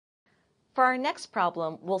For our next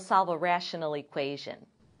problem, we'll solve a rational equation.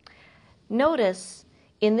 Notice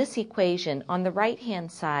in this equation, on the right-hand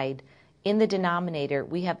side, in the denominator,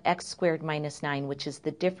 we have x squared minus 9, which is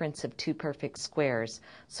the difference of two perfect squares.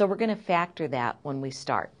 So we're going to factor that when we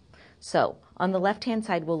start. So on the left-hand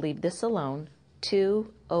side, we'll leave this alone.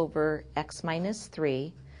 2 over x minus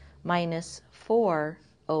 3 minus 4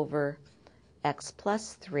 over x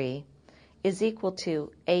plus 3 is equal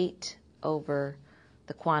to 8 over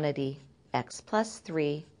the quantity x plus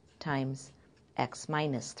 3 times x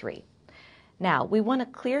minus 3. Now, we want to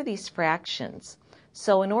clear these fractions.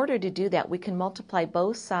 So in order to do that, we can multiply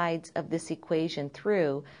both sides of this equation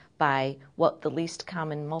through by what the least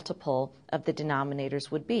common multiple of the denominators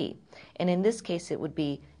would be. And in this case, it would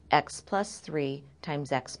be x plus 3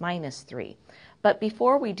 times x minus 3. But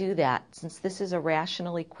before we do that, since this is a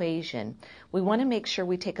rational equation, we want to make sure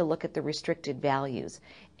we take a look at the restricted values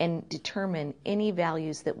and determine any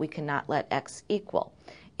values that we cannot let x equal.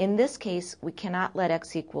 In this case, we cannot let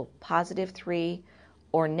x equal positive 3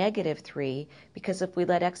 or negative 3, because if we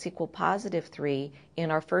let x equal positive 3,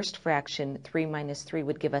 in our first fraction, 3 minus 3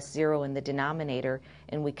 would give us 0 in the denominator,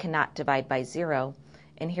 and we cannot divide by 0.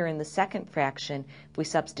 And here in the second fraction, if we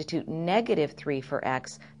substitute negative 3 for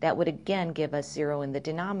x, that would again give us 0 in the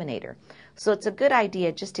denominator. So it's a good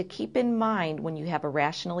idea just to keep in mind when you have a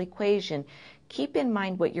rational equation, keep in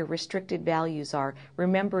mind what your restricted values are,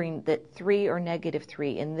 remembering that 3 or negative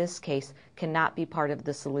 3 in this case cannot be part of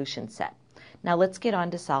the solution set. Now let's get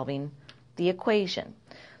on to solving the equation.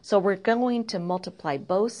 So we're going to multiply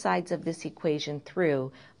both sides of this equation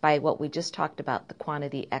through by what we just talked about, the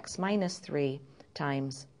quantity x minus 3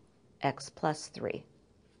 times x plus 3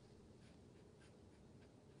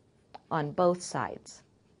 on both sides.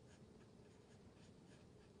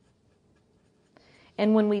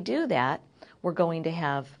 And when we do that, we're going to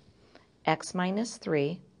have x minus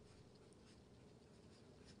 3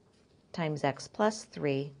 times x plus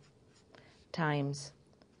 3 times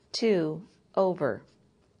 2 over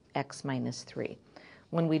x minus 3.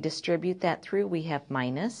 When we distribute that through, we have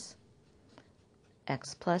minus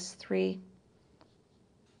x plus 3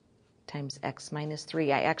 times x minus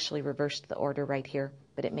 3. I actually reversed the order right here,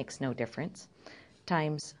 but it makes no difference.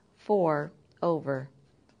 Times 4 over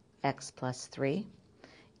x plus 3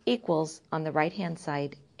 equals, on the right-hand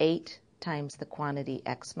side, 8 times the quantity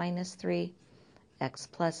x minus 3, x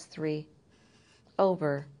plus 3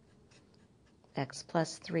 over x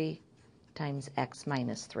plus 3 times x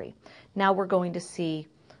minus 3. Now we're going to see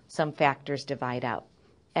some factors divide out.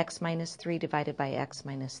 X minus 3 divided by x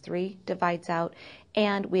minus 3 divides out,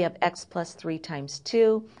 and we have x plus 3 times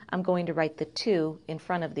 2. I'm going to write the 2 in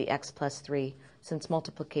front of the x plus 3. Since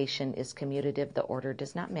multiplication is commutative, the order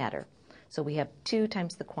does not matter. So we have 2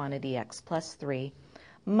 times the quantity x plus 3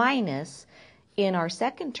 minus, in our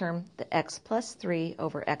second term, the x plus 3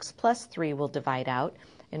 over x plus 3 will divide out,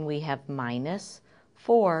 and we have minus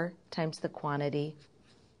 4 times the quantity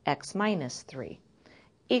x minus 3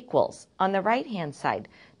 equals, on the right-hand side,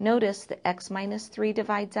 notice the x minus 3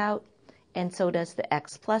 divides out, and so does the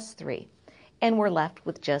x plus 3, and we're left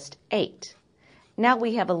with just 8. Now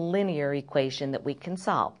we have a linear equation that we can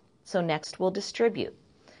solve. So next we'll distribute.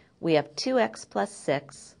 We have 2x plus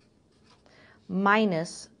 6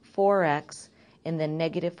 minus 4x, and then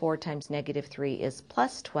negative 4 times negative 3 is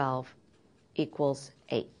plus 12 equals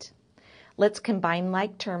 8. Let's combine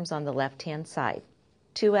like terms on the left-hand side.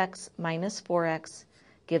 2x minus 4x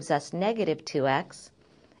gives us negative 2x,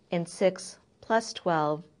 and 6 plus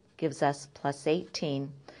 12 gives us plus 18.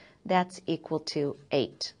 That's equal to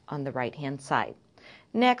 8 on the right-hand side.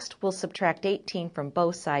 Next, we'll subtract 18 from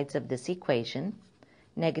both sides of this equation.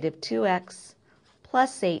 Negative 2x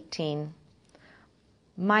plus 18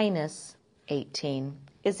 minus 18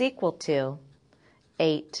 is equal to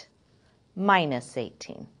 8 minus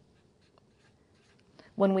 18.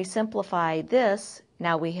 When we simplify this,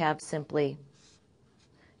 now we have simply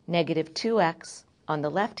negative 2x on the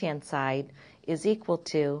left-hand side is equal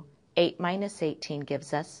to 8 minus 18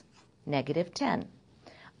 gives us negative 10.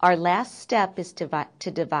 Our last step is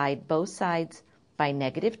to divide both sides by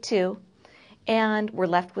negative 2, and we're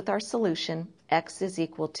left with our solution. X is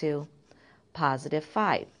equal to positive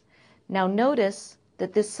 5. Now notice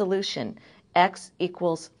that this solution, x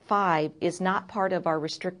equals 5, is not part of our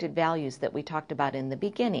restricted values that we talked about in the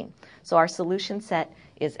beginning. So our solution set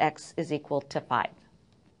is x is equal to 5.